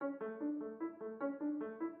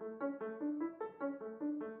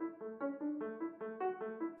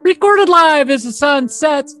Recorded live as the sun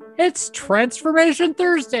sets, it's Transformation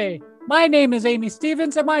Thursday. My name is Amy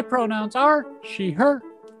Stevens and my pronouns are she, her.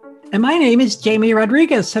 And my name is Jamie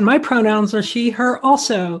Rodriguez and my pronouns are she, her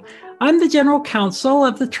also. I'm the general counsel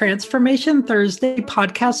of the Transformation Thursday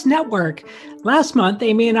podcast network. Last month,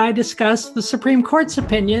 Amy and I discussed the Supreme Court's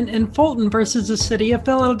opinion in Fulton versus the City of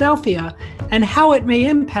Philadelphia and how it may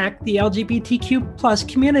impact the LGBTQ plus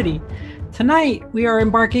community. Tonight, we are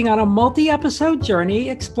embarking on a multi-episode journey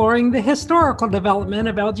exploring the historical development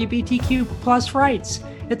of LGBTQ plus rights.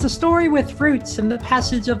 It's a story with roots in the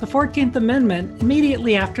passage of the 14th Amendment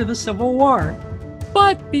immediately after the Civil War.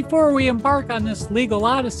 But before we embark on this legal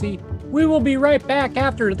odyssey, we will be right back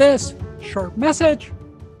after this short message.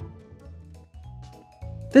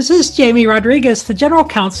 This is Jamie Rodriguez, the General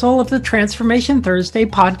Counsel of the Transformation Thursday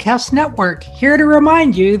Podcast Network, here to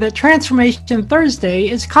remind you that Transformation Thursday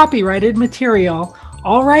is copyrighted material,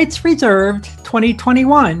 all rights reserved,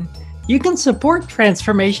 2021. You can support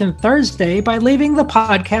Transformation Thursday by leaving the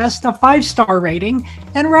podcast a 5-star rating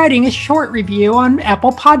and writing a short review on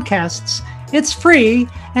Apple Podcasts. It's free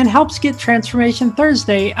and helps get Transformation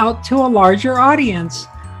Thursday out to a larger audience.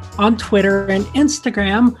 On Twitter and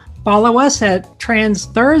Instagram, follow us at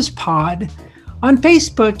TransThursPod. On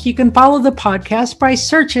Facebook, you can follow the podcast by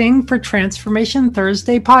searching for Transformation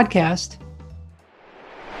Thursday Podcast.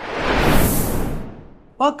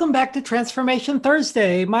 Welcome back to Transformation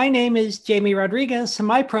Thursday. My name is Jamie Rodriguez and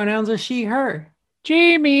my pronouns are she, her.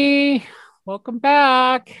 Jamie, welcome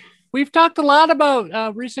back. We've talked a lot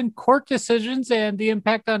about recent court decisions and the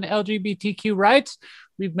impact on LGBTQ rights.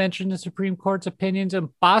 We've mentioned the Supreme Court's opinions in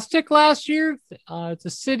Bostick last year,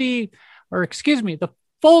 the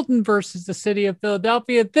Fulton versus the City of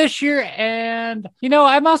Philadelphia this year. And,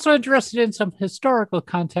 I'm also interested in some historical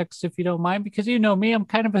context, if you don't mind, because you know me, I'm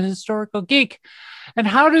kind of a historical geek. And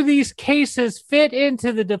how do these cases fit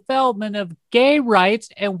into the development of gay rights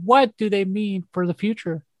and what do they mean for the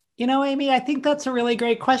future? Amy, I think that's a really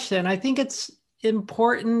great question. I think it's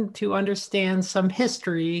important to understand some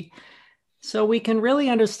history so we can really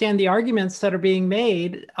understand the arguments that are being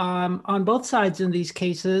made on both sides in these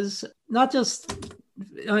cases, not just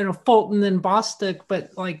Fulton and Bostick,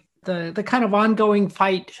 but like the kind of ongoing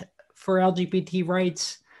fight for LGBT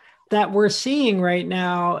rights that we're seeing right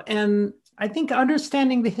now. And I think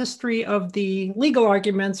understanding the history of the legal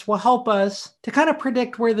arguments will help us to kind of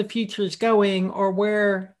predict where the future is going or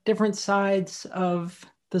where different sides of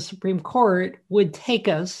the Supreme Court would take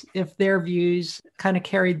us if their views kind of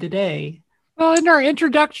carried the day. Well, in our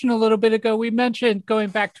introduction a little bit ago, we mentioned going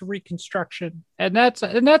back to Reconstruction, and that's the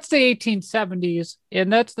 1870s,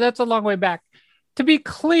 and that's a long way back. To be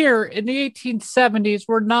clear, in the 1870s,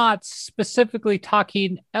 we're not specifically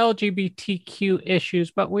talking LGBTQ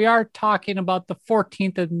issues, but we are talking about the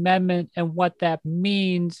 14th Amendment and what that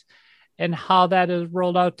means and how that is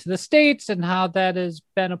rolled out to the states and how that has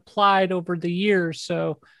been applied over the years.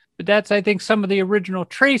 So that's, I think, some of the original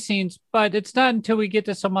tracings, but it's not until we get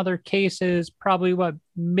to some other cases, probably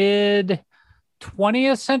mid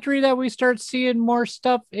 20th century, that we start seeing more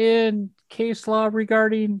stuff in case law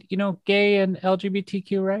regarding, gay and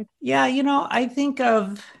LGBTQ, right? Yeah, I think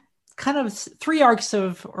of kind of 3 arcs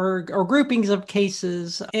of or groupings of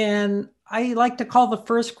cases. And I like to call the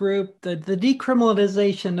first group the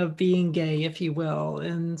decriminalization of being gay, if you will.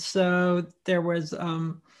 And so there was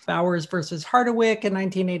Bowers versus Hardwick in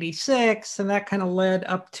 1986, and that kind of led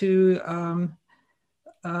up to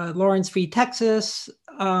Lawrence v. Texas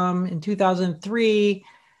in 2003.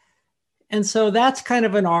 And so that's kind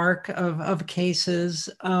of an arc of cases.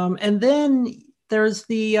 And then there's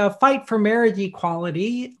the fight for marriage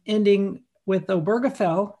equality ending with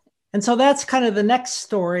Obergefell. And so that's kind of the next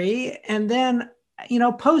story. And then,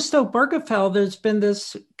 post Obergefell, there's been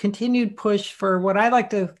this continued push for what I like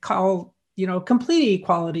to call, complete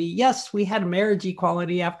equality. Yes, we had marriage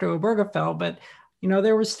equality after Obergefell, but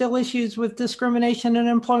there were still issues with discrimination in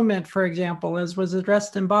employment, for example, as was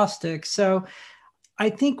addressed in Bostick. So I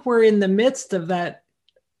think we're in the midst of that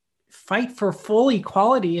fight for full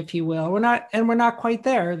equality, if you will. We're not quite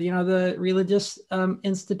there. The religious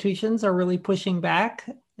institutions are really pushing back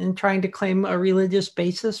and trying to claim a religious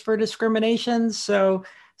basis for discrimination. So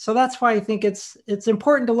that's why I think it's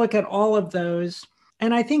important to look at all of those.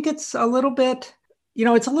 And I think it's a little bit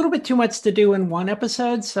too much to do in one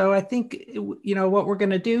episode. So I think, what we're going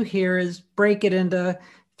to do here is break it into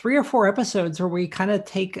 3 or 4 episodes where we kind of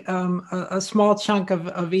take a small chunk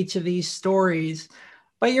of each of these stories.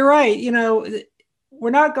 But you're right, we're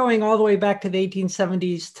not going all the way back to the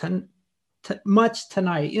 1870s much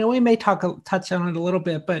tonight. We may touch on it a little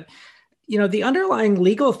bit, but the underlying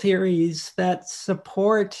legal theories that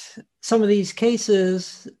support some of these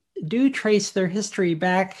cases do trace their history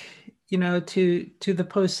back, to the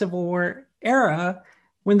post-Civil War era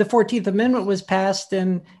when the 14th Amendment was passed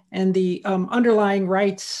and the underlying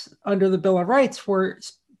rights under the Bill of Rights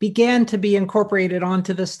began to be incorporated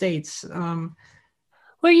onto the states.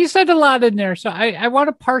 Well, you said a lot in there, so I want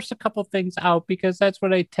to parse a couple things out because that's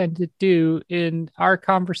what I tend to do in our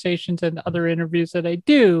conversations and other interviews that I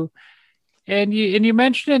do. And you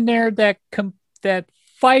mentioned in there that that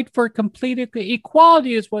fight for complete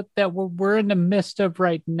equality is what that we're in the midst of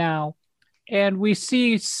right now. And we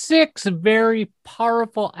see 6 very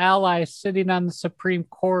powerful allies sitting on the Supreme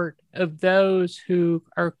Court of those who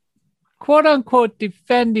are quote unquote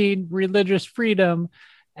defending religious freedom,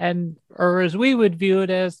 and or as we would view it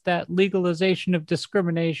as that legalization of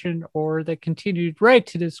discrimination or the continued right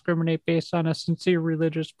to discriminate based on a sincere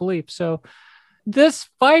religious belief. So this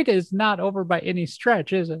fight is not over by any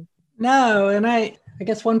stretch, is it? No, and I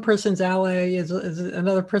guess one person's ally is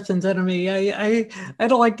another person's enemy. I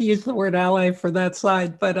don't like to use the word ally for that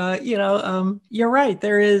side, but you're right.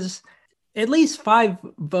 There is at least 5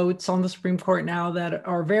 votes on the Supreme Court now that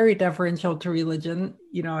are very deferential to religion.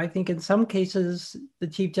 I think in some cases the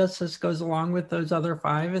Chief Justice goes along with those other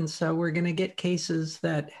 5, and so we're going to get cases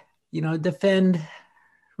that defend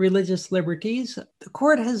religious liberties. The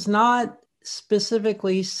court has not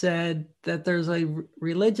specifically said that there's a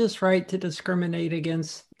religious right to discriminate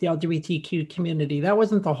against the LGBTQ community. That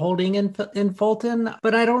wasn't the holding in Fulton,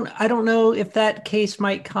 but I don't know if that case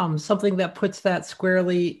might come, something that puts that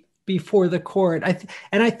squarely before the court.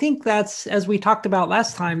 I think that's, as we talked about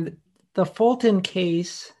last time, the Fulton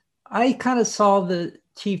case, I kind of saw the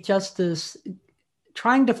Chief Justice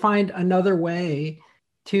trying to find another way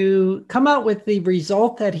to come out with the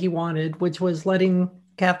result that he wanted, which was letting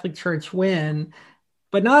Catholic Church win,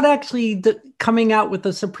 but not actually coming out with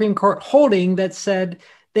the Supreme Court holding that said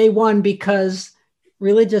they won because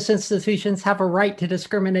religious institutions have a right to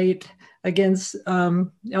discriminate against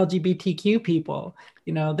LGBTQ people.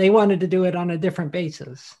 They wanted to do it on a different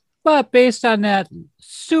basis. But based on that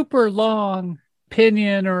super long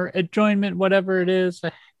opinion or adjournment, whatever it is,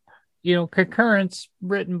 concurrence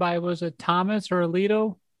written by, was it Thomas or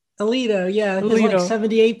Alito? Alito, yeah. Alito. Like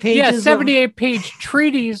 78 pages. Yeah, 78-page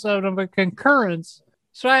treatise of a concurrence.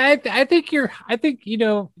 So I think your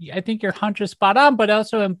hunch is spot on, but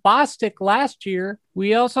also in Bostic last year,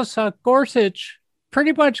 we also saw Gorsuch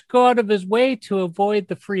pretty much go out of his way to avoid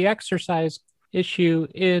the free exercise issue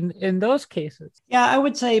in those cases. Yeah, I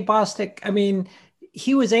would say Bostic,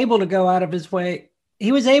 he was able to go out of his way.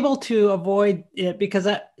 He was able to avoid it because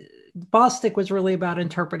Bostic was really about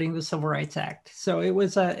interpreting the Civil Rights Act. So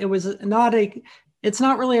it's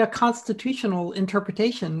not really a constitutional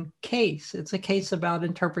interpretation case. It's a case about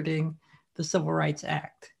interpreting the Civil Rights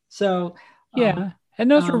Act. So yeah. And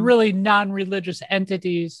those were really non-religious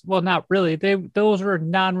entities. Well, not really. Those were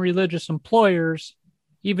non-religious employers,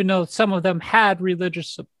 even though some of them had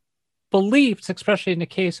religious beliefs, especially in the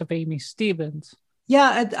case of Amy Stevens.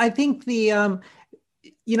 Yeah, I think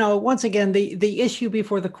once again, the issue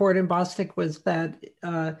before the court in Bostic was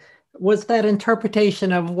that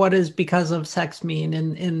interpretation of what is because of sex mean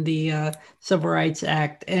in the Civil Rights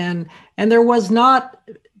Act. And there was not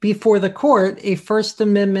before the court a First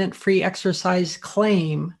Amendment free exercise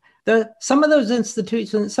claim. Some of those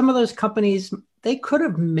institutions, some of those companies, they could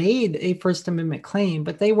have made a First Amendment claim,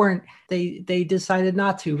 but they weren't. They decided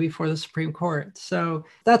not to before the Supreme Court. So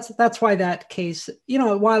that's why that case,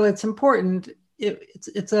 while it's important,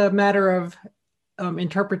 it's a matter of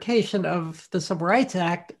interpretation of the Civil Rights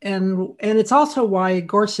Act, and it's also why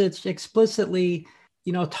Gorsuch explicitly,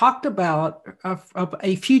 talked about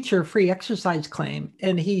a future free exercise claim,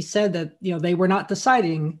 and he said that they were not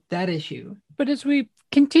deciding that issue. But as we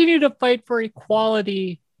continue to fight for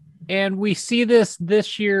equality, and we see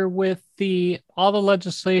this year with all the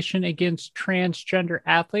legislation against transgender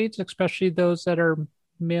athletes, especially those that are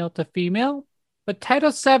male to female. But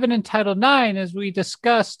Title VII and Title IX, as we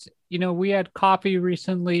discussed, we had coffee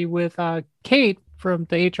recently with Kate from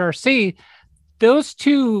the HRC. Those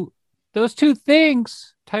two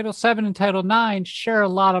things, Title VII and Title IX, share a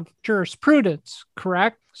lot of jurisprudence,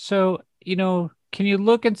 correct? So, can you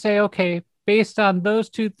look and say, okay, based on those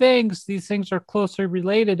two things, these things are closely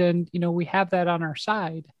related, and we have that on our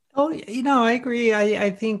side. Oh, I agree. I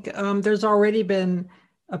think there's already been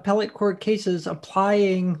appellate court cases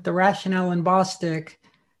applying the rationale in Bostic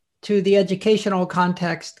to the educational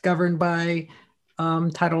context governed by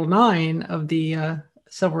Title IX of the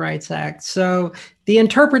Civil Rights Act. So the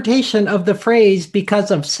interpretation of the phrase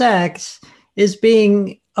 "because of sex" is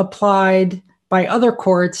being applied by other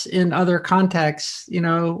courts in other contexts,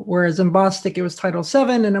 whereas in Bostock it was Title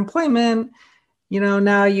VII and employment.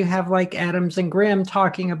 Now you have like Adams and Grimm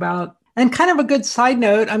talking about, and kind of a good side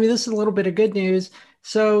note, I mean, this is a little bit of good news.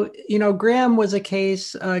 So, Grimm was a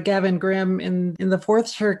case, Gavin Grimm in the Fourth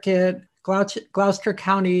Circuit, Gloucester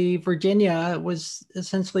County, Virginia, was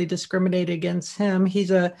essentially discriminated against him. He's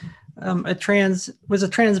was a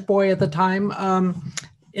trans boy at the time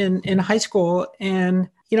in high school. And,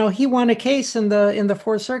 he won a case in the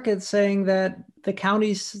Fourth Circuit saying that the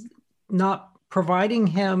county's not providing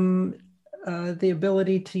him the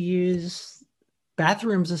ability to use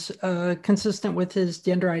bathrooms consistent with his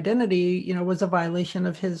gender identity, was a violation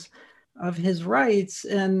of his rights.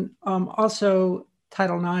 And also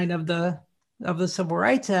Title IX of the Civil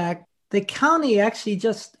Rights Act. The county actually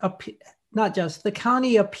the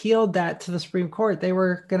county appealed that to the Supreme Court. They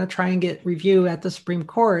were going to try and get review at the Supreme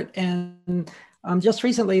Court, and just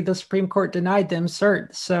recently the Supreme Court denied them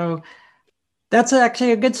cert. So that's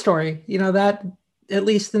actually a good story. That at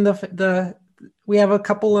least in we have a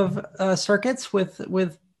couple of circuits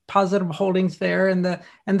with positive holdings there, and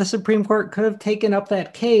the Supreme Court could have taken up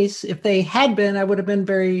that case. If they had been, I would have been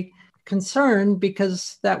very concerned,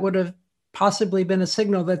 because that would have possibly been a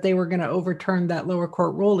signal that they were going to overturn that lower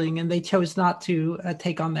court ruling, and they chose not to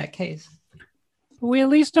take on that case. We at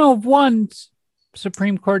least know of one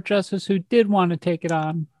Supreme Court justice who did want to take it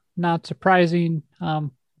on. Not surprising,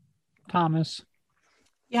 Thomas.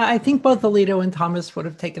 Yeah, I think both Alito and Thomas would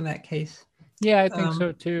have taken that case. Yeah, I think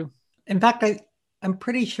so too. In fact, I'm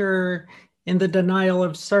pretty sure in the denial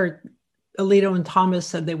of cert, Alito and Thomas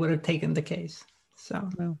said they would have taken the case. So,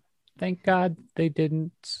 well, thank God they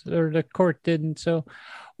didn't, or the court didn't. So,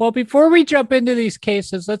 well, before we jump into these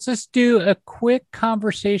cases, let's just do a quick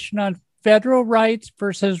conversation on federal rights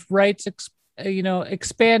versus rights,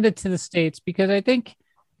 expanded to the states, because I think,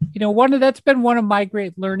 that's been one of my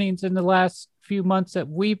great learnings in the last few months that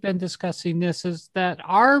we've been discussing this, is that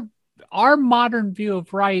our modern view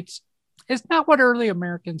of rights is not what early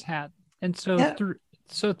Americans had. And so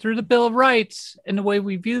through the Bill of Rights and the way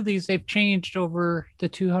we view these, they've changed over the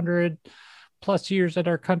 200 plus years that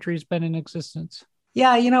our country's been in existence.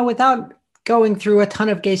 Yeah, without going through a ton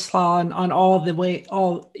of case law on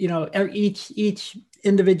each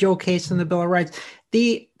individual case in the Bill of Rights,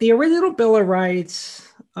 the original Bill of Rights,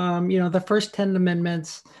 the first 10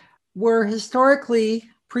 amendments were historically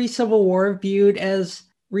pre-Civil War viewed as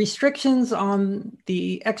restrictions on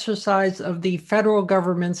the exercise of the federal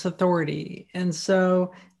government's authority. And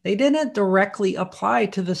so they didn't directly apply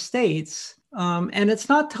to the states. And it's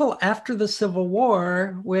not till after the Civil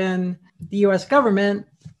War, when the US government,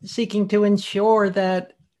 seeking to ensure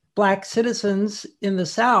that Black citizens in the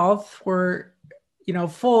South were,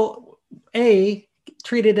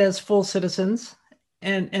 treated as full citizens,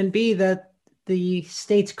 and B, that the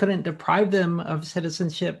states couldn't deprive them of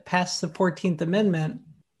citizenship past the 14th Amendment.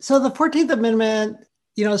 So the 14th Amendment,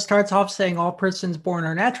 starts off saying all persons born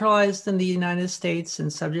or naturalized in the United States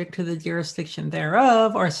and subject to the jurisdiction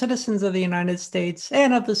thereof are citizens of the United States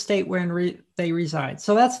and of the state wherein they reside.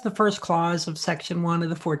 So that's the first clause of Section 1 of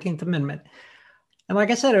the 14th Amendment. And like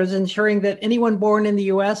I said, it was ensuring that anyone born in the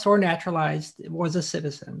U.S. or naturalized was a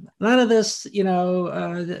citizen. None of this,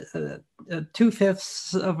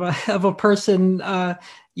 2/5 of a person,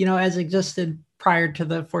 as existed prior to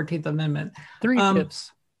the 14th Amendment.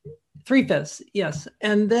 3/5. 3/5, yes.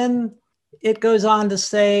 And then it goes on to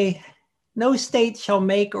say, no state shall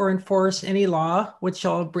make or enforce any law which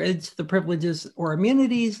shall abridge the privileges or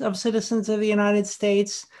immunities of citizens of the United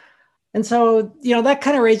States. And so, that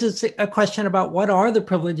kind of raises a question about what are the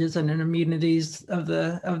privileges and immunities of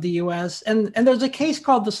the U.S. And there's a case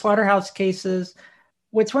called the Slaughterhouse Cases,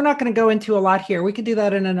 which we're not going to go into a lot here. We could do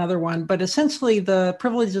that in another one. But essentially, the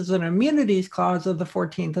privileges and immunities clause of the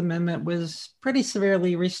 14th Amendment was pretty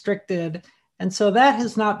severely restricted. And so that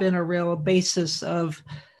has not been a real basis of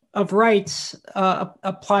rights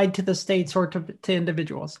applied to the states or to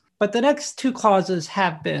individuals. But the next two clauses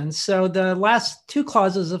have been. So the last two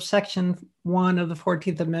clauses of Section 1 of the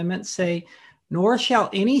 14th Amendment say, nor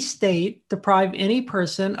shall any state deprive any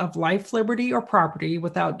person of life, liberty, or property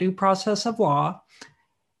without due process of law.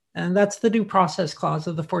 And that's the due process clause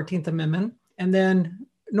of the 14th Amendment. And then,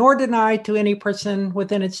 nor deny to any person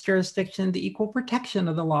within its jurisdiction the equal protection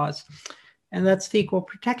of the laws. And that's the equal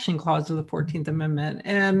protection clause of the 14th Amendment.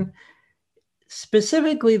 And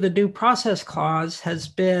specifically, the due process clause has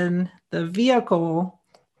been the vehicle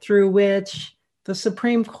through which the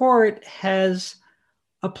Supreme Court has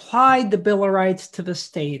applied the Bill of Rights to the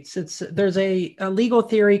states. There's a legal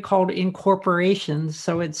theory called incorporation.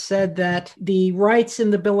 So it's said that the rights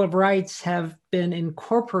in the Bill of Rights have been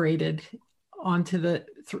incorporated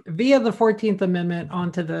via the 14th Amendment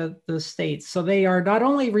onto the states. So they are not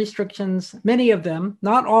only restrictions, many of them,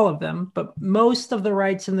 not all of them, but most of the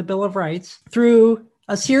rights in the Bill of Rights through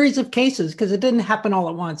a series of cases, because it didn't happen all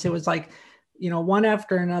at once. It was like, one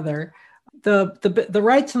after another. The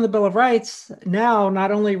rights in the Bill of Rights now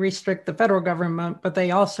not only restrict the federal government, but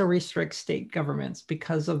they also restrict state governments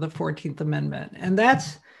because of the 14th Amendment. And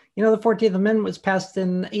that's, the 14th Amendment was passed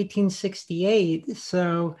in 1868.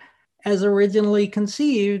 So as originally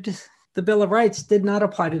conceived, the Bill of Rights did not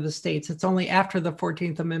apply to the states. It's only after the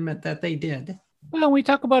 14th Amendment that they did. Well, we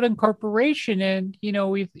talk about incorporation, and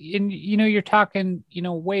you're talking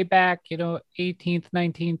way back 18th,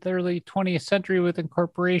 19th, early 20th century with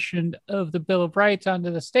incorporation of the Bill of Rights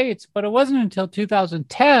onto the states, but it wasn't until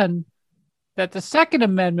 2010 that the Second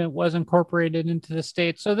Amendment was incorporated into the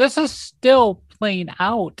states. So this is still playing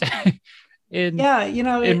out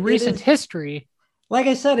in recent history. Like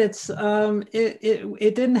I said,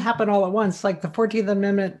 it didn't happen all at once. Like the 14th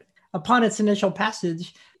Amendment, upon its initial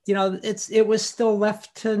passage, it was still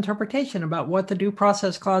left to interpretation about what the due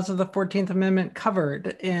process clause of the 14th Amendment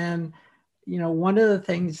covered. And, one of the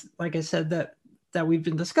things, like I said, that we've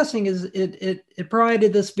been discussing is it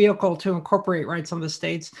provided this vehicle to incorporate rights on the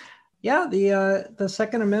states. Yeah, the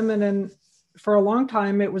Second Amendment, and for a long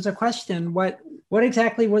time, it was a question, what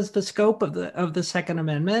exactly was the scope of the Second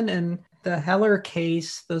Amendment? And the Heller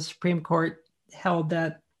case, the Supreme Court held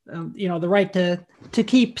that the right to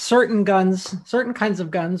keep certain kinds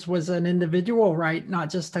of guns was an individual right, not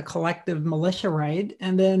just a collective militia right.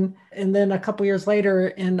 And then a couple years later,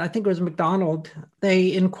 and I think it was McDonald,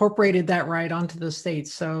 they incorporated that right onto the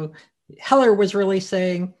states. So Heller was really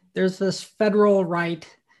saying there's this federal right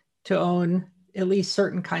to own at least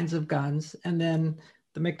certain kinds of guns. And then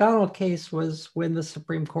the McDonald case was when the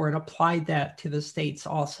Supreme Court applied that to the states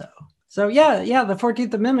also. So yeah, the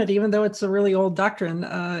 14th Amendment, even though it's a really old doctrine,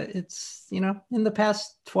 it's, in the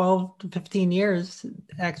past 12 to 15 years,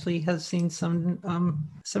 actually has seen some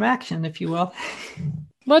action, if you will.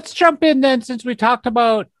 Let's jump in then, since we talked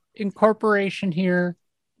about incorporation here.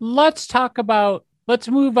 Let's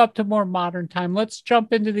move up to more modern time. Let's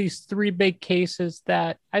jump into these three big cases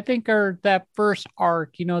that I think are that first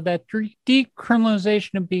arc, that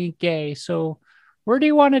decriminalization of being gay. So where do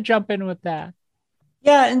you want to jump in with that?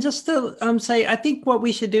 Yeah, and just to say, I think what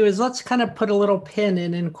we should do is let's kind of put a little pin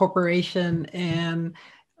in incorporation and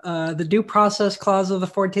the due process clause of the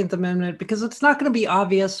 14th Amendment, because it's not going to be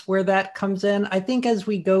obvious where that comes in. I think as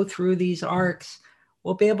we go through these arcs,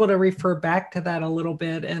 we'll be able to refer back to that a little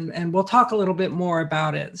bit, and we'll talk a little bit more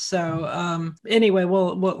about it. So anyway,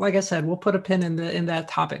 we'll like I said, we'll put a pin in that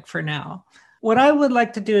topic for now. What I would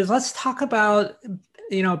like to do is let's talk about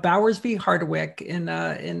Bowers v. Hardwick in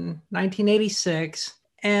 1986.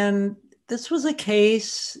 And this was a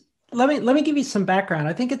case, let me give you some background.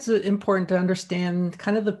 I think it's important to understand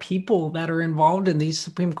kind of the people that are involved in these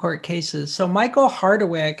Supreme Court cases. So Michael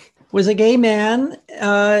Hardwick was a gay man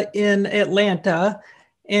in Atlanta.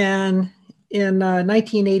 And in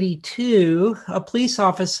 1982, a police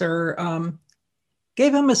officer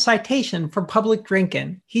gave him a citation for public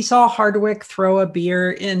drinking. He saw Hardwick throw a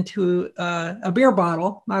beer into a beer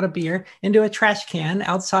bottle, not a beer, into a trash can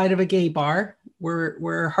outside of a gay bar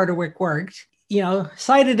where Hardwick worked.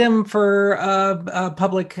 Cited him for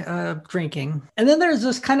public drinking. And then there's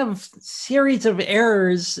this kind of series of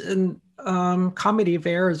errors and comedy of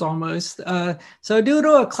errors almost. So due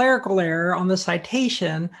to a clerical error on the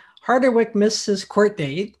citation, Hardwick missed his court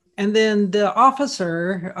date. And then the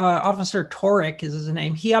Officer Torek is his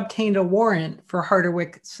name, he obtained a warrant for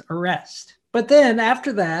Hardwick's arrest. But then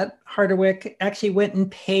after that, Hardwick actually went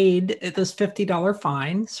and paid this $50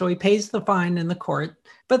 fine. So he pays the fine in the court.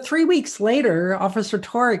 But 3 weeks later, Officer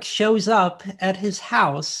Torek shows up at his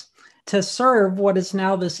house to serve what is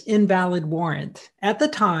now this invalid warrant. At the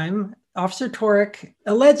time, Officer Torek,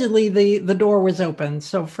 allegedly the door was open.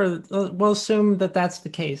 So we'll assume that that's the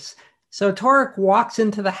case. So Torek walks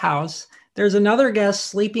into the house. There's another guest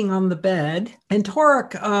sleeping on the bed, and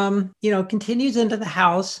Torek, continues into the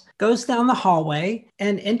house, goes down the hallway,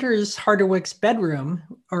 and enters Hardwick's bedroom,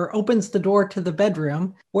 or opens the door to the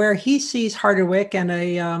bedroom, where he sees Hardwick and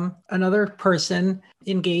another person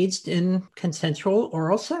engaged in consensual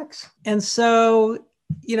oral sex. And so,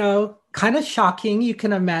 kind of shocking, you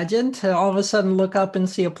can imagine, to all of a sudden look up and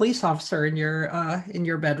see a police officer in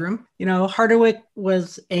your bedroom. Hardwick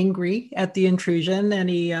was angry at the intrusion, and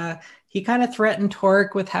he kind of threatened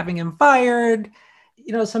Torek with having him fired.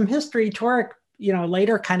 Some history, Torek,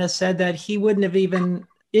 later kind of said that he wouldn't have even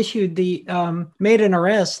made an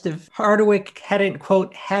arrest if Hardwick hadn't,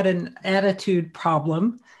 quote, had an attitude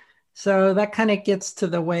problem. So that kind of gets to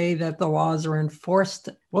the way that the laws are enforced.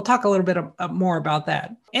 We'll talk a little bit more about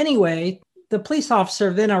that. Anyway, the police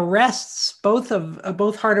officer then arrests both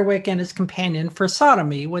Hardwick and his companion for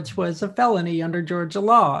sodomy, which was a felony under Georgia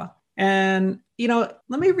law. And,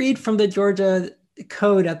 let me read from the Georgia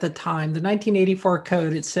code at the time, the 1984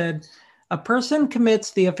 code. It said, a person commits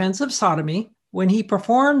the offense of sodomy when he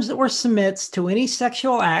performs or submits to any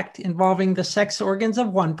sexual act involving the sex organs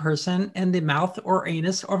of one person and the mouth or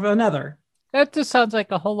anus of another. That just sounds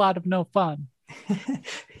like a whole lot of no fun.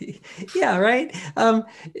 Yeah, right.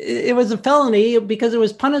 It was a felony because it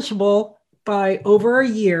was punishable by over a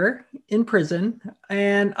year in prison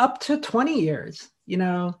and up to 20 years,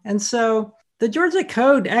 And so the Georgia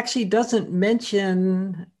Code actually doesn't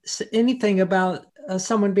mention anything about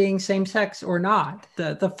someone being same-sex or not.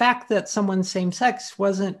 The fact that someone's same-sex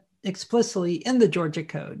wasn't explicitly in the Georgia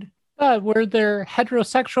Code. Were there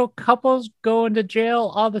heterosexual couples going to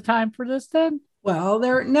jail all the time for this then? Well,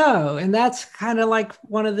 no, and that's kind of like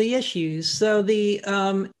one of the issues. So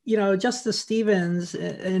Justice Stevens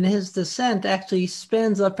in his dissent actually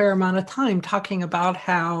spends a fair amount of time talking about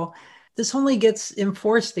how this only gets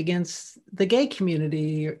enforced against the gay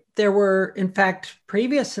community. There were, in fact,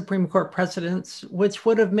 previous Supreme Court precedents which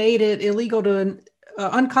would have made it illegal to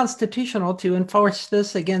unconstitutional to enforce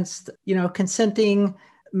this against, consenting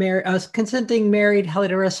married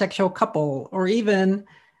heterosexual couple, or even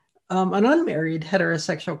an unmarried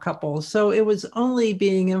heterosexual couple. So it was only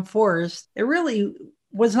being enforced. It really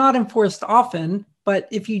was not enforced often, but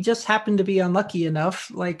if you just happen to be unlucky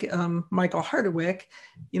enough, like Michael Hardwick,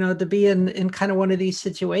 to be in kind of one of these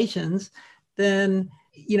situations, then,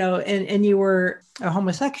 and you were a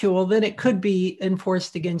homosexual, then it could be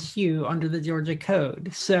enforced against you under the Georgia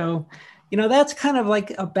Code. So, that's kind of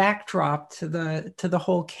like a backdrop to the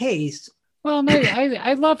whole case. Well, and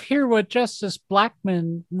I love here what Justice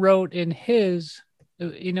Blackmun wrote in his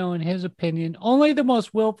opinion. Only the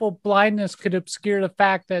most willful blindness could obscure the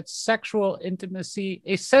fact that sexual intimacy,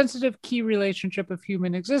 a sensitive key relationship of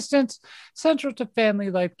human existence, central to family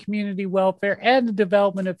life, community welfare, and the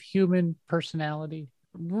development of human personality,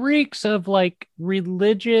 reeks of like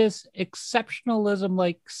religious exceptionalism,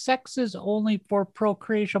 like sex is only for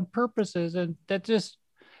procreation purposes, and that just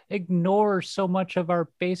ignore so much of our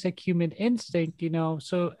basic human instinct,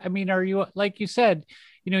 So, I mean, are you, like you said,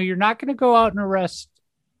 you're not going to go out and arrest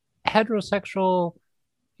heterosexual,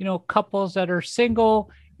 couples that are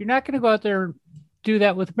single. You're not going to go out there and do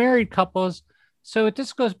that with married couples. So it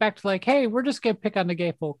just goes back to like, hey, we're just going to pick on the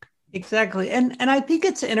gay folk. Exactly. And I think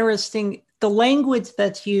it's interesting, the language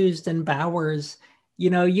that's used in Bowers,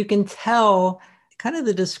 you can tell kind of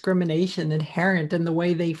the discrimination inherent in the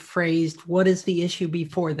way they phrased what is the issue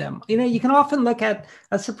before them. You can often look at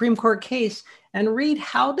a Supreme Court case and read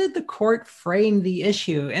how did the court frame the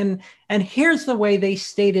issue, and here's the way they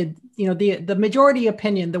stated, the majority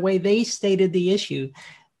opinion, the way they stated the issue.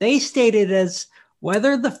 They stated as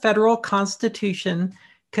whether the federal Constitution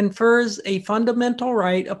confers a fundamental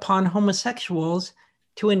right upon homosexuals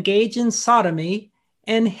to engage in sodomy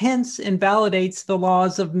and hence invalidates the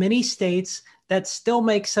laws of many states that still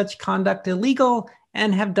make such conduct illegal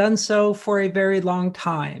and have done so for a very long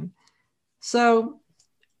time. So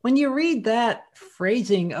when you read that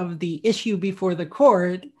phrasing of the issue before the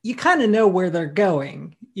court, you kind of know where they're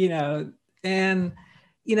going, and, then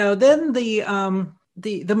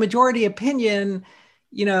the majority opinion,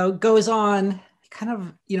 goes on kind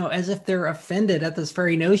of, as if they're offended at this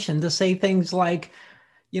very notion to say things like,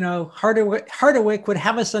 Hardwick would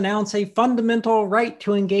have us announce a fundamental right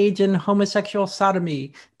to engage in homosexual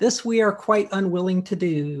sodomy. This we are quite unwilling to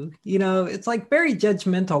do. It's like very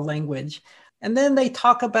judgmental language. And then they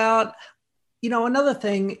talk about, another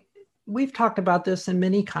thing, we've talked about this in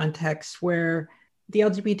many contexts where the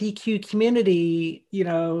LGBTQ community,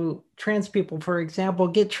 trans people, for example,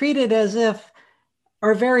 get treated as if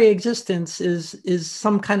our very existence is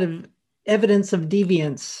some kind of evidence of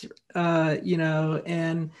deviance,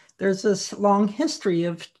 and there's this long history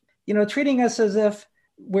of, treating us as if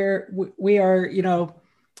we are,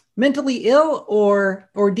 mentally ill or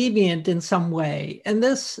deviant in some way. And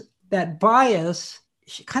that bias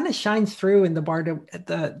kind of shines through in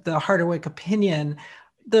the Hardwick opinion.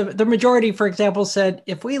 The majority, for example, said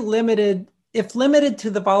if limited to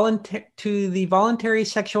the voluntary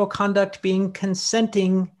sexual conduct being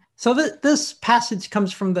consenting. So this passage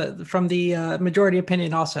comes from the majority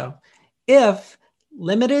opinion also. If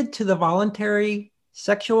limited to the voluntary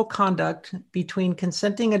sexual conduct between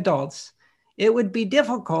consenting adults, it would be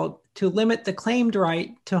difficult to limit the claimed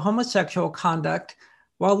right to homosexual conduct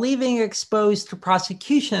while leaving exposed to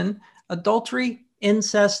prosecution adultery,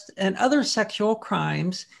 incest, and other sexual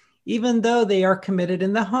crimes, even though they are committed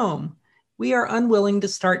in the home. We are unwilling to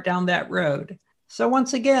start down that road. So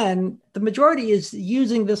once again, the majority is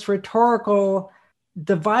using this rhetorical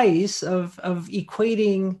device of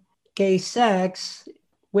equating gay sex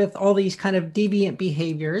with all these kind of deviant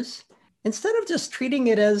behaviors, instead of just treating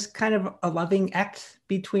it as kind of a loving act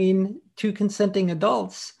between two consenting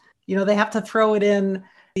adults. They have to throw it in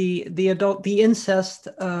the incest,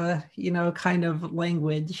 kind of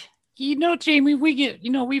language. Jamie,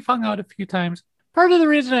 we've hung out a few times. Part of the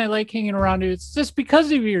reason I like hanging around you is just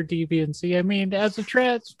because of your deviancy. I mean, as a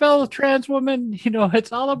fellow trans woman,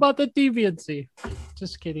 it's all about the deviancy.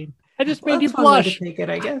 Just kidding. I just made you blush. Take it,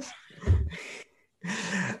 I guess.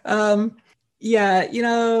 Yeah,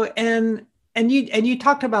 and you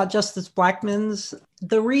talked about Justice Blackmun's.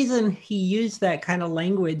 The reason he used that kind of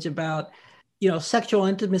language about sexual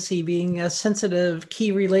intimacy being a sensitive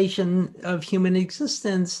key relation of human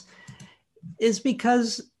existence is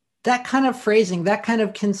because that kind of phrasing, that kind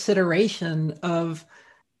of consideration of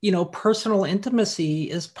personal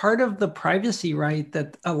intimacy is part of the privacy right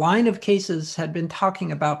that a line of cases had been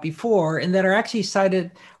talking about before, and that are actually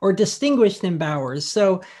cited or distinguished in Bowers.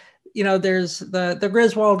 So there's the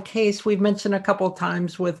Griswold case we've mentioned a couple of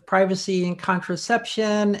times with privacy and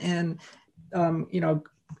contraception, and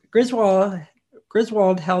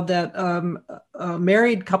Griswold held that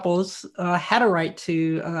married couples had a right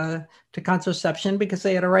to contraception because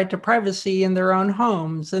they had a right to privacy in their own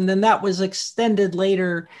homes, and then that was extended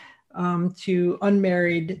later to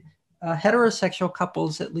unmarried heterosexual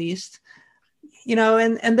couples, at least.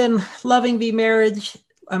 And then Loving v.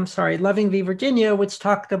 Virginia, which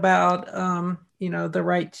talked about the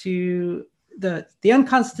right to the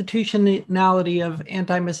unconstitutionality of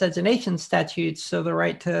anti-miscegenation statutes. So the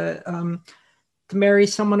right to marry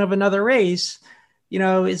someone of another race,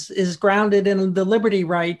 is grounded in the liberty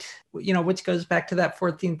right, which goes back to that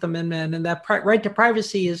 14th Amendment, and that right to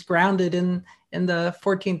privacy is grounded in the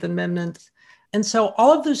 14th Amendment. And so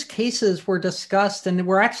all of those cases were discussed and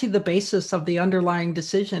were actually the basis of the underlying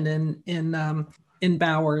decision in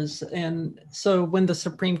Bowers. And so when the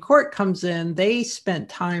Supreme Court comes in, they spent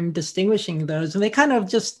time distinguishing those, and they kind of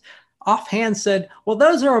just offhand said, well,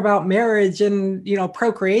 those are about marriage and,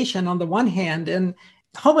 procreation on the one hand, and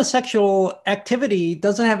homosexual activity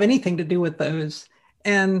doesn't have anything to do with those.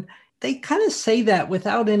 And they kind of say that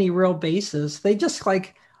without any real basis. They just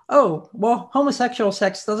like, oh, well, homosexual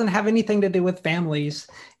sex doesn't have anything to do with families,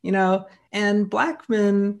 and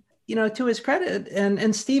Blackmun, to his credit,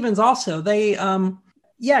 and Stevens also, they,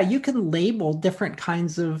 you can label different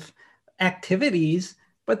kinds of activities,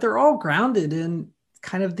 but they're all grounded in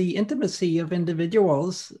kind of the intimacy of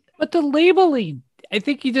individuals. But the labeling, I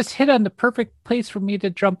think you just hit on the perfect place for me to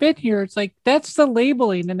jump in here. It's like, that's the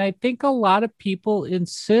labeling. And I think a lot of people in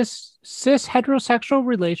cis heterosexual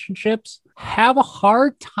relationships have a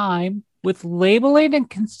hard time with labeling and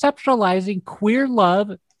conceptualizing queer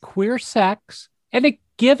love, queer sex, and it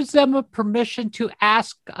gives them a permission to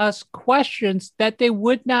ask us questions that they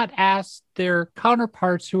would not ask their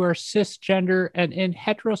counterparts who are cisgender and in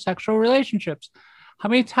heterosexual relationships. How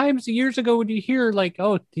many times years ago would you hear like,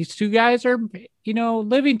 oh, these two guys are,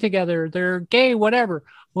 living together, they're gay, whatever.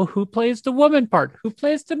 Well, who plays the woman part? Who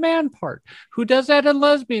plays the man part? Who does that in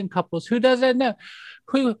lesbian couples? Who does that now?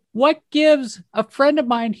 What gives a friend of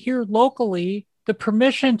mine here locally the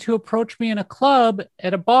permission to approach me in a club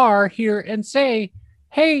at a bar here and say,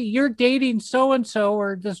 hey, you're dating so-and-so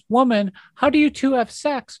or this woman. How do you two have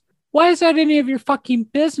sex? Why is that any of your fucking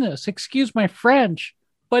business? Excuse my French.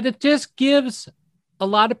 But it just gives a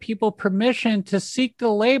lot of people permission to seek the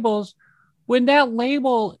labels when that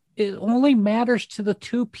label, it only matters to the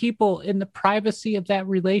two people in the privacy of that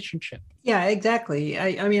relationship. Yeah, exactly.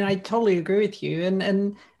 I mean, I totally agree with you.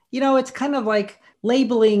 And it's kind of like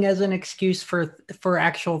labeling as an excuse for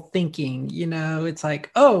actual thinking. It's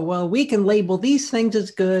like, oh, well, we can label these things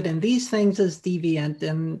as good and these things as deviant,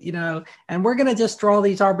 and we're going to just draw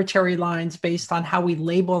these arbitrary lines based on how we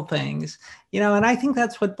label things. And I think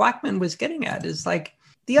that's what Blackmun was getting at, is like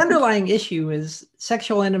the underlying issue is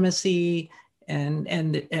sexual intimacy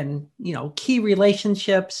and key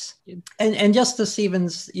relationships, and Justice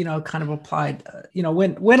Stevens kind of applied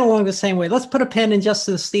went along the same way. Let's put a pin in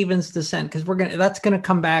Justice Stevens' dissent, because that's gonna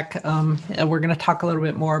come back, and we're gonna talk a little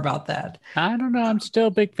bit more about that. I don't know, I'm still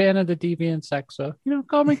a big fan of the deviant sex, so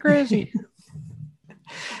call me crazy.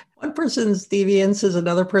 One person's deviance is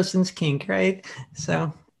another person's kink, right?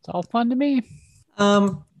 So it's all fun to me.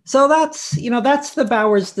 So that's the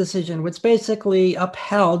Bowers decision, which basically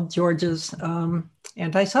upheld Georgia's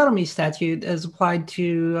anti-sodomy statute as applied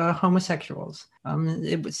to homosexuals.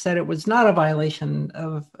 It said it was not a violation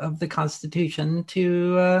of the Constitution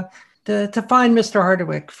to fine Mr.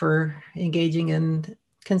 Hardwick for engaging in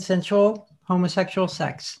consensual homosexual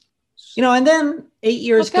sex. And then 8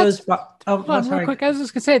 years goes by. Hold on, real quick. I was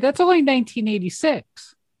just going to say, that's only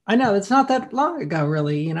 1986. I know. It's not that long ago,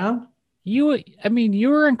 really, You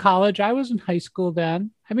were in college. I was in high school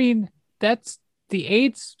then. That's the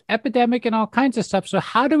AIDS epidemic and all kinds of stuff. So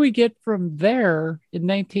how do we get from there in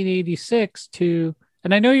 1986 to,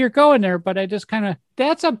 and I know you're going there, but I just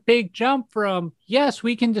that's a big jump from, yes,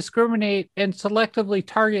 we can discriminate and selectively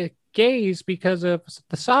target gays because of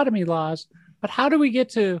the sodomy laws, but how do we get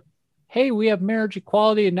to, hey, we have marriage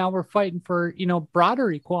equality and now we're fighting for,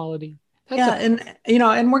 broader equality? And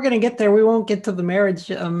we're going to get there. We won't get to the marriage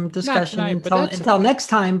discussion until next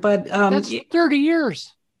time, but that's 30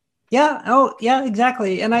 years. Yeah. Oh, yeah,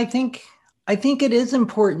 exactly. And I think it is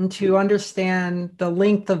important to understand the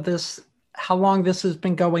length of this, how long this has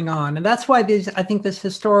been going on. And that's why I think this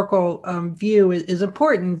historical view is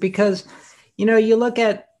important, because, you look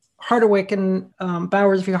at Hardwick and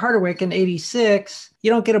Bowers v. Hardwick in 86, you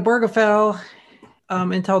don't get a Obergefell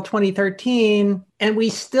until 2013. And we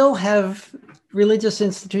still have religious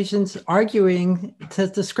institutions arguing to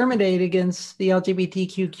discriminate against the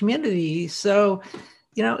LGBTQ community. So,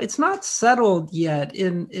 it's not settled yet.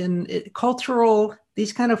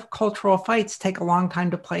 These kind of cultural fights take a long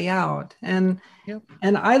time to play out. And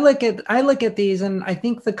I look at these, and I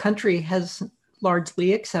think the country has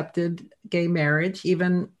largely accepted gay marriage.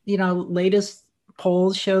 Even, latest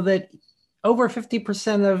polls show that over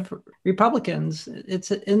 50% of Republicans,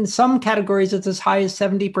 it's in some categories, it's as high as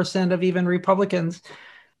 70% of even Republicans,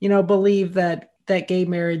 believe that gay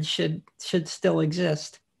marriage should still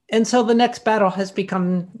exist. And so the next battle has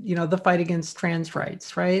become, the fight against trans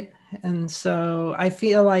rights, right? And so I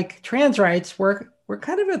feel like trans rights, we're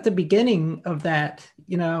kind of at the beginning of that.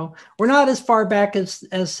 We're not as far back as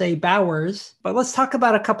say Bowers, but let's talk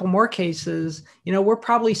about a couple more cases. We're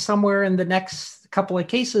probably somewhere in the next couple of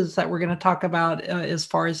cases that we're going to talk about as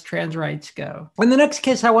far as trans rights go. And the next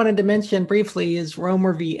case I wanted to mention briefly is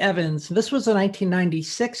Romer v. Evans. This was a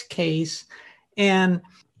 1996 case, and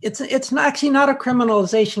it's actually not a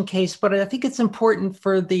criminalization case, but I think it's important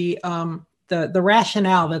for the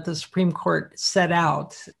rationale that the Supreme Court set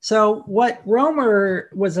out. So what Romer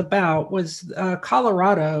was about was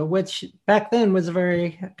Colorado, which back then was a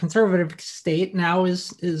very conservative state, now is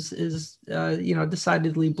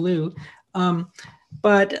decidedly blue.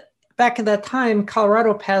 But back at that time,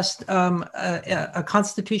 Colorado passed a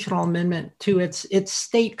constitutional amendment to its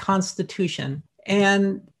state constitution,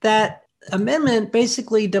 and that amendment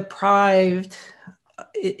basically deprived,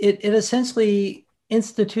 it essentially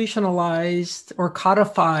institutionalized or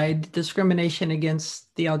codified discrimination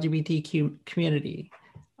against the LGBTQ community.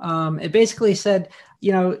 It basically said,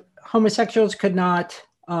 homosexuals could not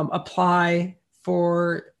apply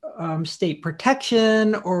for state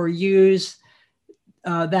protection or use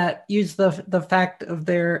the fact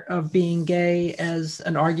of being gay as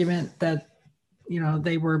an argument that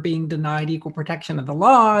they were being denied equal protection of the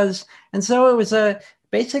laws. And so it was a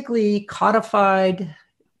basically codified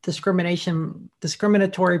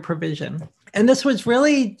discriminatory provision. And this was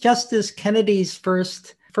really Justice Kennedy's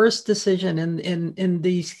first decision in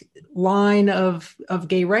these line of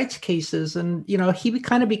gay rights cases. And, he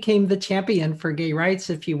kind of became the champion for gay rights,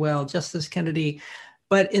 if you will, Justice Kennedy.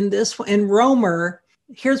 But in Romer,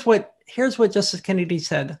 here's what Justice Kennedy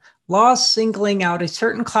said: laws singling out a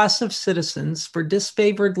certain class of citizens for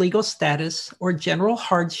disfavored legal status or general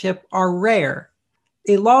hardship are rare.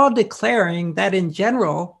 A law declaring that in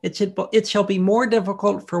general it shall be more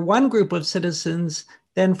difficult for one group of citizens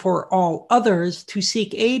than for all others to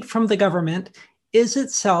seek aid from the government is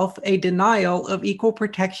itself a denial of equal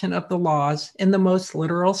protection of the laws in the most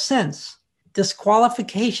literal sense.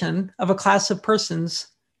 Disqualification of a class of persons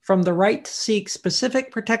from the right to seek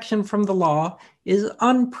specific protection from the law is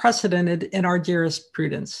unprecedented in our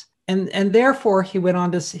jurisprudence. And therefore, he went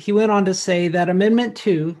on to say that Amendment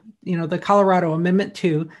 2, the Colorado Amendment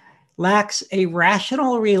 2, lacks a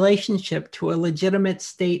rational relationship to a legitimate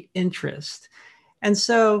state interest. And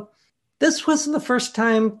so this wasn't the first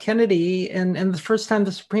time Kennedy and the first time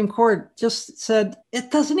the Supreme Court just said it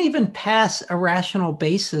doesn't even pass a rational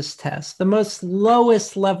basis test, the most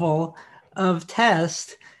lowest level of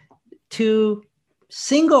test, to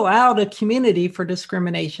single out a community for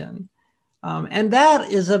discrimination. And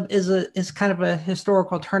that is kind of a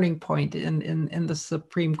historical turning point in the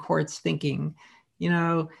Supreme Court's thinking.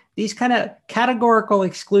 These kind of categorical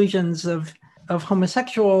exclusions of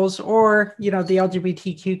homosexuals or the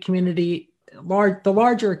LGBTQ community the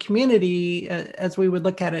larger community, as we would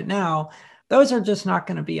look at it now, those are just not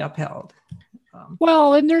going to be upheld.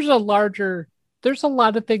 Well, and there's a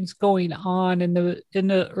lot of things going on in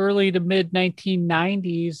the early to mid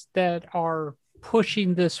 1990s that are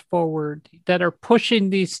pushing this forward, that are pushing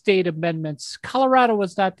these state amendments. Colorado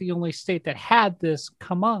was not the only state that had this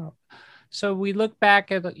come up. So we look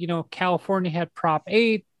back at, California had Prop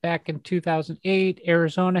 8 back in 2008.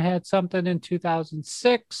 Arizona had something in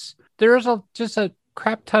 2006. There's just a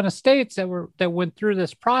crap ton of states that went through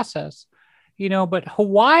this process. But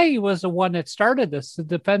Hawaii was the one that started this, the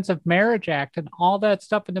Defense of Marriage Act and all that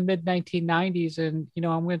stuff in the mid 1990s. And,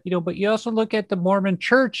 but you also look at the Mormon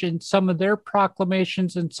Church and some of their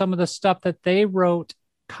proclamations and some of the stuff that they wrote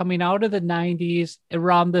coming out of the 90s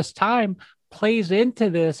around this time plays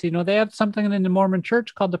into this. They have something in the Mormon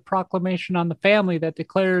Church called the Proclamation on the Family that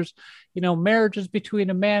declares, marriage is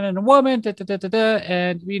between a man and a woman,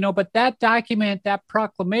 and, but that document, that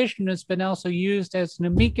proclamation has been also used as an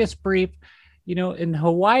amicus brief, in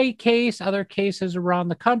Hawaii case, other cases around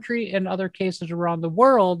the country, and other cases around the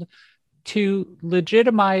world to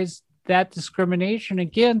legitimize that discrimination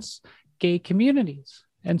against gay communities.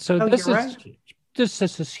 And so this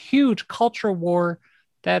is this huge culture war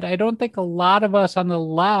that I don't think a lot of us on the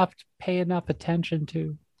left pay enough attention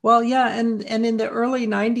to. Well, yeah, and in the early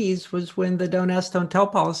 90s was when the Don't Ask, Don't Tell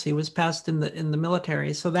policy was passed in the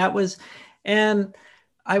military. So that was, and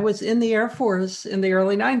I was in the Air Force in the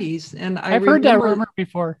early 90s, and I've heard that rumor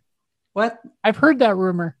before. What? I've heard that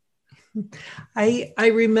rumor. I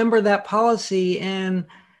remember that policy, and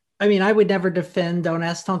I mean, I would never defend Don't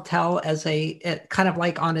Ask, Don't Tell as it kind of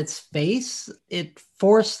like on its face. It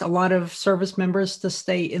forced a lot of service members to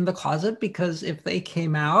stay in the closet because if they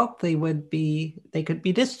came out, they could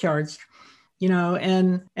be discharged,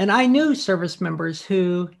 and I knew service members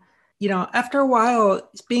who, after a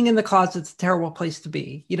while, being in the closet's a terrible place to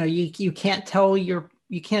be. You can't tell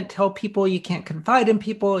people, you can't confide in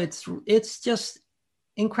people. It's just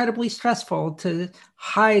incredibly stressful to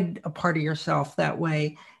hide a part of yourself that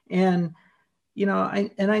way. And,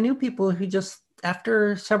 I knew people who just,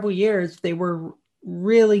 after several years, they were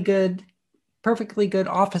really good, perfectly good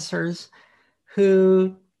officers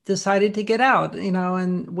who decided to get out,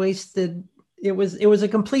 and wasted. It was a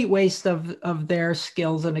complete waste of their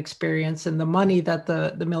skills and experience and the money that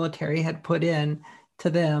the military had put in to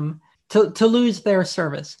them to lose their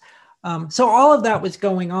service. So all of that was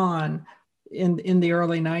going on in the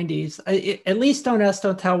early 90s. At least Don't Ask,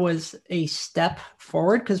 Don't Tell was a step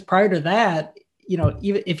forward, because prior to that,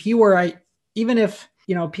 even if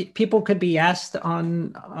people could be asked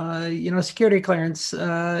on security clearance,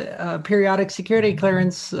 periodic security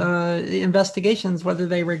clearance investigations whether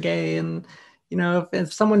they were gay, and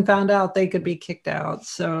if someone found out, they could be kicked out.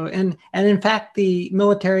 So and in fact, the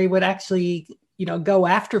military would actually go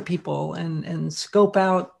after people and scope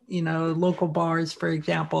out local bars, for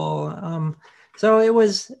example. So it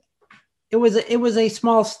was a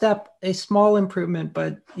small step, a small improvement,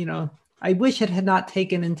 but I wish it had not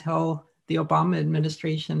taken until the Obama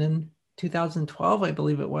administration in 2012, I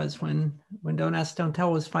believe it was, when Don't Ask, Don't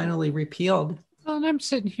Tell was finally repealed. Well, and I'm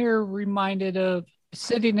sitting here reminded of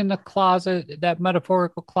sitting in the closet. That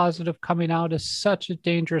metaphorical closet of coming out is such a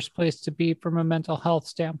dangerous place to be from a mental health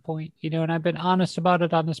standpoint, and I've been honest about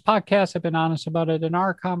it on this podcast. I've been honest about it in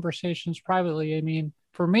our conversations privately. I mean,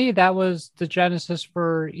 for me, that was the genesis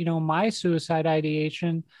for, my suicide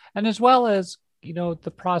ideation, and as well as,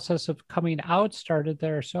 the process of coming out started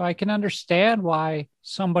there. So I can understand why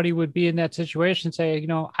somebody would be in that situation, say,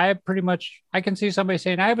 I can see somebody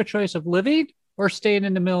saying, I have a choice of living or staying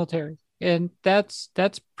in the military. And that's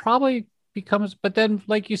probably becomes, but then,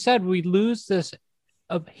 like you said, we lose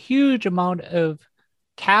a huge amount of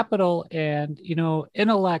capital and,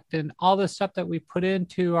 intellect and all the stuff that we put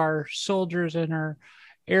into our soldiers and our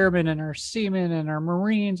airmen and our seamen and our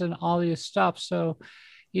Marines and all this stuff. So,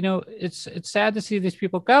 it's sad to see these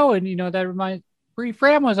people go. And, that reminds, Bree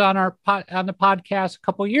Fram was on the podcast a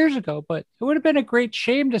couple of years ago, but it would have been a great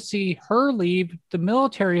shame to see her leave the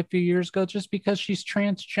military a few years ago just because she's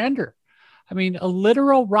transgender. I mean, a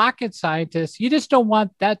literal rocket scientist, you just don't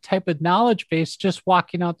want that type of knowledge base just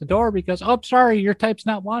walking out the door because, oh, I'm sorry, your type's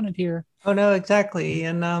not wanted here. Oh, no, exactly.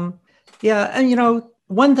 And and,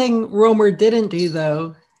 one thing Romer didn't do,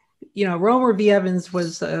 though, Romer v. Evans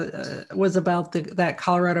was about that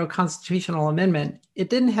Colorado constitutional amendment. It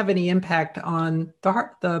didn't have any impact on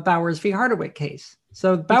the Bowers v. Hardwick case.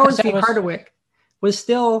 So Bowers v. Hardwick was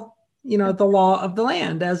still, the law of the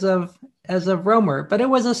land as of Romer, but it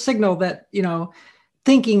was a signal that,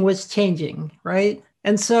 thinking was changing, right?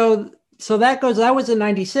 And so So that was in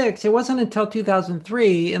 96. It wasn't until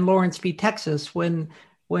 2003 in Lawrence v. Texas when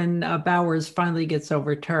Bowers finally gets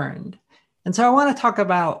overturned. And so I want to talk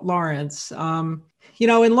about Lawrence. In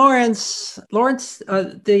Lawrence,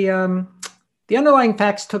 the underlying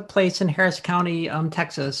facts took place in Harris County,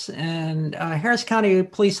 Texas, and Harris County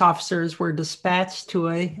police officers were dispatched to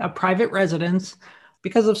a private residence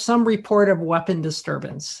because of some report of weapon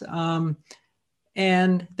disturbance.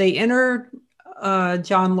 And they entered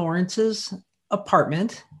John Lawrence's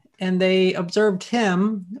apartment, and they observed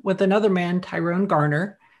him with another man, Tyrone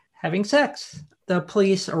Garner, having sex. The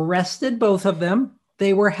police arrested both of them.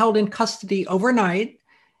 They were held in custody overnight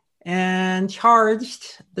and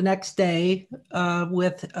charged the next day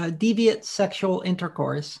with deviant sexual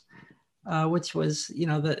intercourse, which was,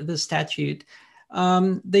 the statute.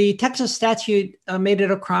 The Texas statute made it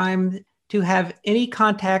a crime to have any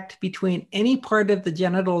contact between any part of the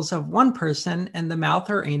genitals of one person and the mouth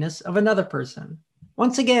or anus of another person.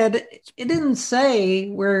 Once again, it didn't say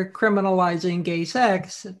we're criminalizing gay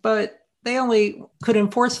sex, but they only could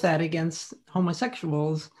enforce that against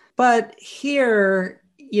homosexuals. But here,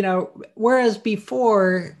 whereas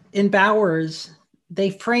before in Bowers, they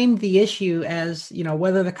framed the issue as,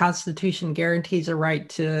 whether the Constitution guarantees a right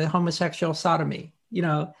to homosexual sodomy.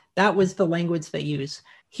 That was the language they used.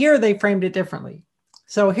 Here, they framed it differently.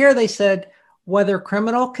 So here they said, whether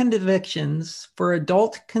criminal convictions for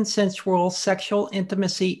adult consensual sexual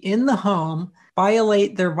intimacy in the home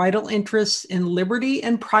violate their vital interests in liberty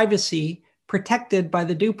and privacy protected by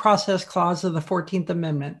the Due Process Clause of the 14th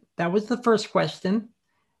Amendment. That was the first question.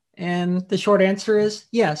 And the short answer is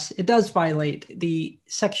yes, it does violate their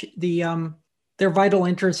vital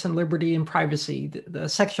interests in liberty and privacy. The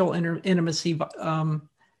sexual intimacy,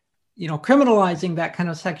 criminalizing that kind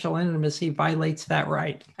of sexual intimacy violates that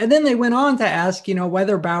right. And then they went on to ask,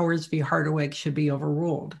 whether Bowers v. Hardwick should be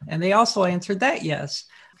overruled. And they also answered that yes.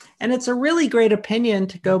 And it's a really great opinion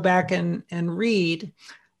to go back and read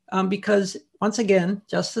because, once again,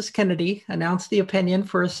 Justice Kennedy announced the opinion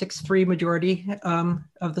for a 6-3 majority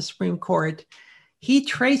of the Supreme Court. He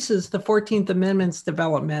traces the 14th Amendment's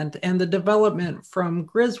development and the development from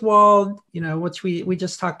Griswold, which we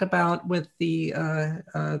just talked about with the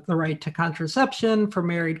right to contraception for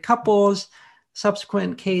married couples,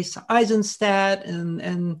 subsequent case Eisenstadt,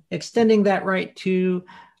 and extending that right to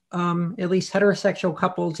at least heterosexual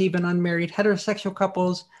couples, even unmarried heterosexual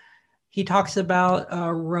couples. He talks about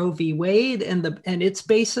Roe v. Wade and its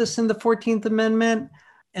basis in the 14th Amendment,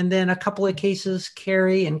 and then a couple of cases,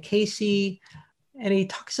 Carey and Casey. And he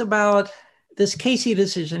talks about this Casey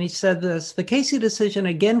decision. He said this: the Casey decision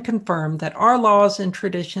again confirmed that our laws and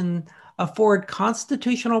tradition afford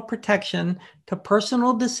constitutional protection to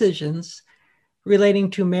personal decisions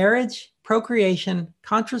relating to marriage, procreation,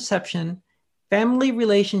 contraception, family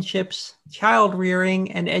relationships, child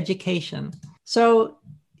rearing, and education. So,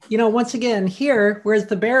 once again, here, whereas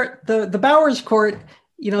the Bowers court,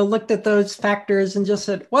 looked at those factors and just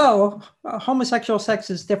said, well, homosexual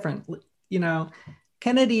sex is different.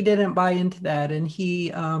 Kennedy didn't buy into that. And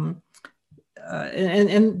he, and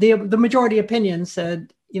the majority opinion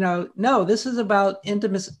said, no, this is about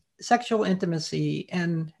intimacy, sexual intimacy,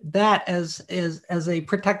 and that as a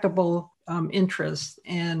protectable interest.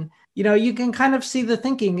 And, you can kind of see the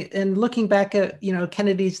thinking and looking back at,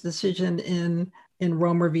 Kennedy's decision in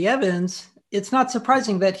Romer v. Evans, it's not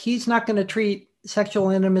surprising that he's not going to treat sexual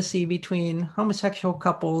intimacy between homosexual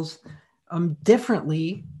couples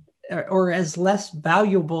differently or as less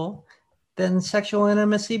valuable than sexual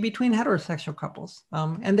intimacy between heterosexual couples.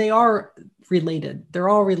 And they are related. They're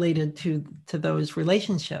all related to those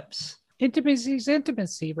relationships. Intimacy is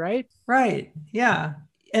intimacy, right? Right. Yeah.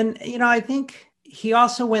 And, I think he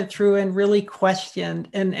also went through and really questioned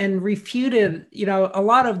and refuted, a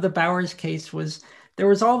lot of the Bowers case there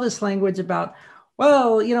was all this language about,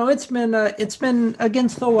 well, it's been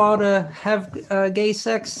against the law to have gay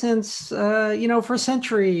sex since, for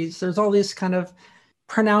centuries. There's all these kind of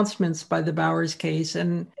pronouncements by the Bowers case.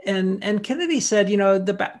 And Kennedy said,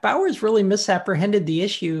 the Bowers really misapprehended the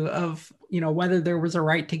issue of, whether there was a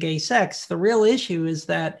right to gay sex. The real issue is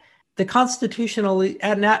that the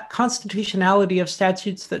constitutionality of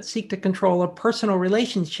statutes that seek to control a personal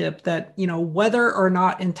relationship that, whether or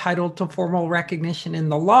not entitled to formal recognition in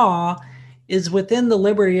the law, is within the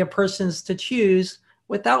liberty of persons to choose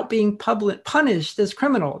without being punished as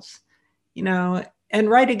criminals. And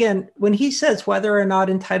right again, when he says whether or not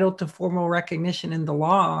entitled to formal recognition in the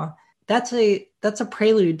law, that's a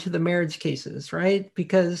prelude to the marriage cases, right?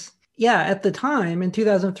 Because at the time in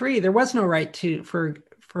 2003, there was no right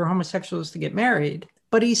for homosexuals to get married.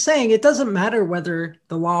 But he's saying it doesn't matter whether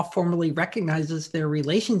the law formally recognizes their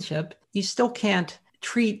relationship. You still can't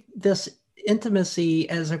treat this intimacy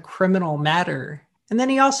as a criminal matter. And then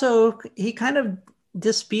he kind of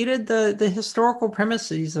disputed the historical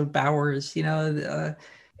premises of Bowers,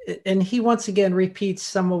 and he once again repeats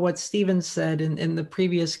some of what Stevens said in the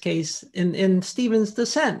previous case in Stevens'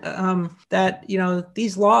 dissent, that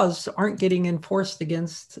these laws aren't getting enforced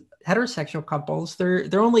against heterosexual couples.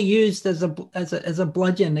 They're only used as a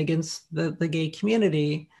bludgeon against the gay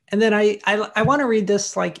community. And then I want to read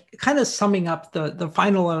this, like kind of summing up the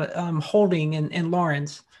final holding in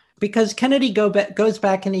Lawrence, because Kennedy goes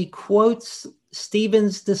back and he quotes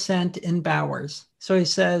Stevens' dissent in Bowers. So he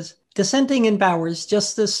says, dissenting in Bowers,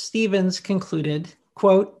 Justice Stevens concluded,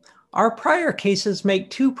 quote, "Our prior cases make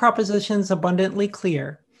two propositions abundantly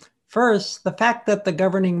clear. First, the fact that the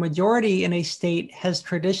governing majority in a state has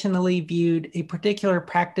traditionally viewed a particular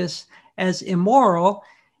practice as immoral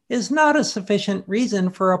is not a sufficient reason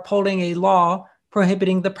for upholding a law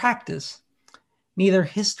prohibiting the practice. Neither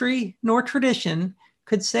history nor tradition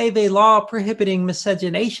could save a law prohibiting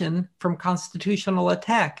miscegenation from constitutional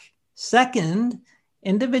attack. Second,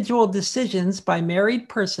 individual decisions by married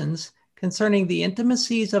persons concerning the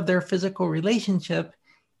intimacies of their physical relationship,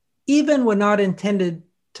 even when not intended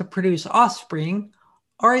to produce offspring,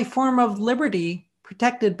 are a form of liberty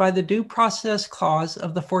protected by the Due Process Clause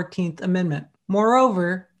of the 14th Amendment.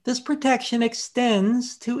 Moreover, this protection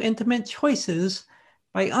extends to intimate choices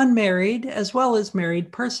by unmarried as well as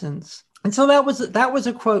married persons." And so that was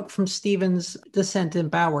a quote from Stevens' dissent in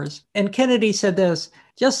Bowers. And Kennedy said this,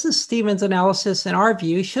 "Justice Stevens' analysis, in our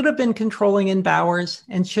view, should have been controlling in Bowers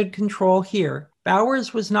and should control here.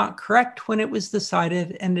 Bowers was not correct when it was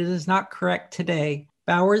decided, and it is not correct today.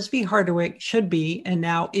 Bowers v. Hardwick should be and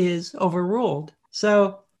now is overruled."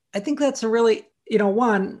 So I think that's a really,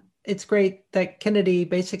 one, it's great that Kennedy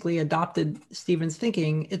basically adopted Stevens'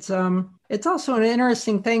 thinking. It's also an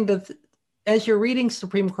interesting thing to as you're reading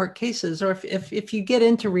Supreme Court cases, or if you get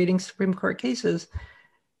into reading Supreme Court cases,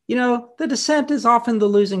 the dissent is often the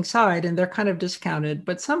losing side and they're kind of discounted.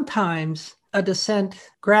 But sometimes a dissent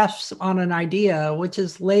grasps on an idea which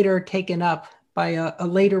is later taken up by a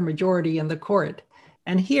later majority in the court.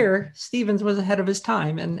 And here, Stevens was ahead of his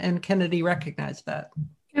time, and Kennedy recognized that.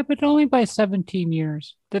 Yeah, but only by 17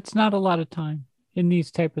 years. That's not a lot of time in these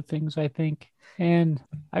type of things, I think. And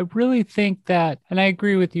I really think that, and I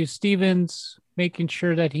agree with you, Stevens making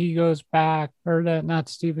sure that he goes back, or that, not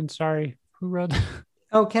Stevens, sorry, who wrote that?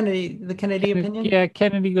 Oh, Kennedy, the Kennedy opinion? Yeah,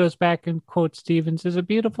 Kennedy goes back and quotes Stevens is a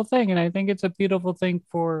beautiful thing. And I think it's a beautiful thing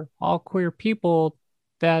for all queer people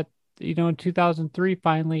that, in 2003,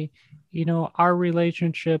 finally, our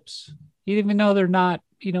relationships, even though they're not,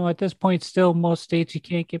 at this point, still most states you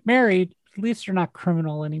can't get married, at least they're not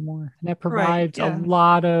criminal anymore. And that provides a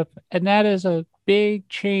lot of, and that is a big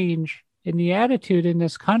change in the attitude in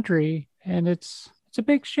this country. And it's a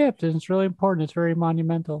big shift, and it's really important. It's very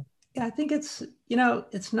monumental. Yeah, I think it's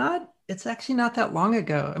actually not that long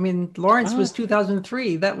ago. I mean, Lawrence was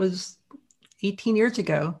 2003. That was 18 years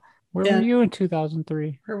ago. Where were you in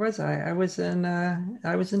 2003? Where was I? I was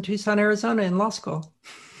in Tucson, Arizona in law school.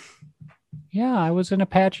 Yeah, I was in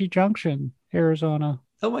Apache Junction, Arizona.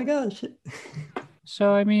 Oh my gosh.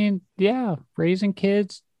 So, I mean, yeah, raising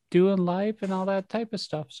kids, doing life and all that type of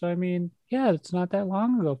stuff. So, I mean, yeah, it's not that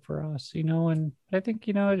long ago for us, and I think,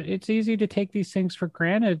 it's easy to take these things for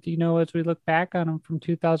granted, as we look back on them from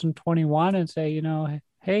 2021 and say,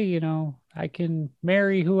 hey, I can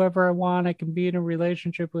marry whoever I want. I can be in a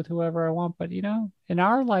relationship with whoever I want. But, in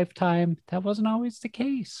our lifetime, that wasn't always the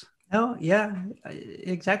case. Oh, yeah,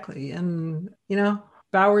 exactly. And,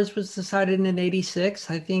 Bowers was decided in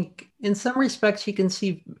 86. I think in some respects, you can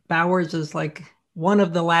see Bowers as like one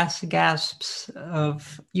of the last gasps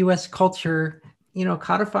of U.S. culture,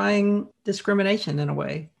 codifying discrimination in a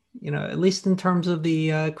way, at least in terms of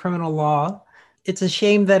the criminal law. It's a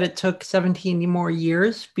shame that it took 17 more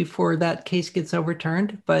years before that case gets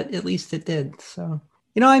overturned, but at least it did. So,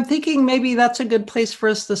 I'm thinking maybe that's a good place for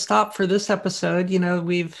us to stop for this episode.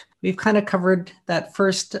 We've kind of covered that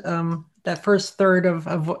first third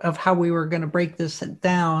of how we were going to break this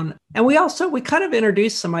down. And we kind of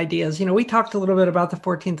introduced some ideas. We talked a little bit about the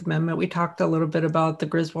 14th Amendment. We talked a little bit about the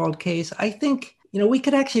Griswold case. I think, we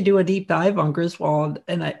could actually do a deep dive on Griswold.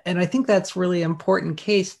 And I think that's really important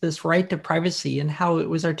case, this right to privacy and how it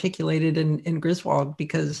was articulated in Griswold,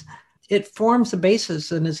 because it forms a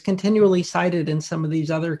basis and is continually cited in some of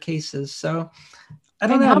these other cases. So I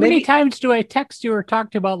don't know. How many times do I text you or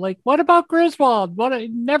talk to you about, like, what about Griswold?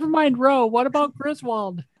 Never mind Roe. What about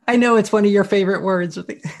Griswold? I know it's one of your favorite words.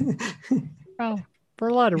 Well, for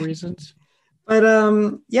a lot of reasons.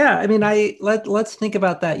 But yeah, I mean, let's think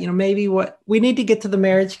about that. Maybe what we need to get to the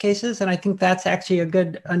marriage cases, and I think that's actually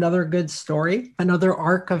another good story, another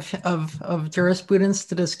arc of jurisprudence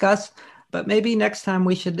to discuss. But maybe next time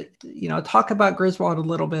we should, talk about Griswold a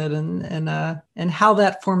little bit and how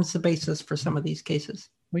that forms the basis for some of these cases.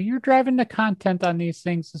 Well, you're driving the content on these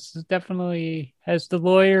things. This is definitely, as the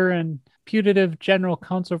lawyer and putative general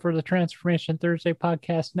counsel for the Transformation Thursday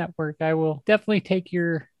Podcast Network, I will definitely take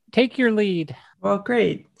your lead. Well,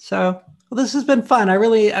 great. So, this has been fun. I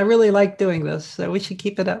really like doing this. So we should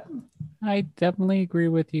keep it up. I definitely agree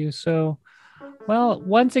with you. So, well,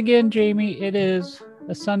 once again, Jamie, it is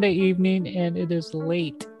a Sunday evening and it is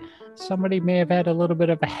late. Somebody may have had a little bit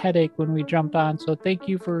of a headache when we jumped on. So thank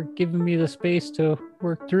you for giving me the space to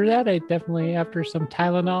work through that. I definitely, after some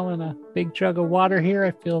Tylenol and a big jug of water here,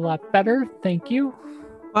 I feel a lot better. Thank you.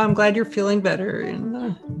 Well, I'm glad you're feeling better.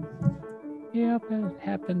 Yep, it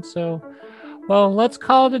happened. So, well, let's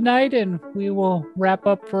call it a night and we will wrap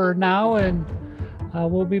up for now. And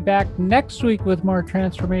we'll be back next week with more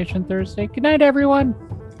Transformation Thursday. Good night, everyone.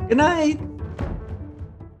 Good night.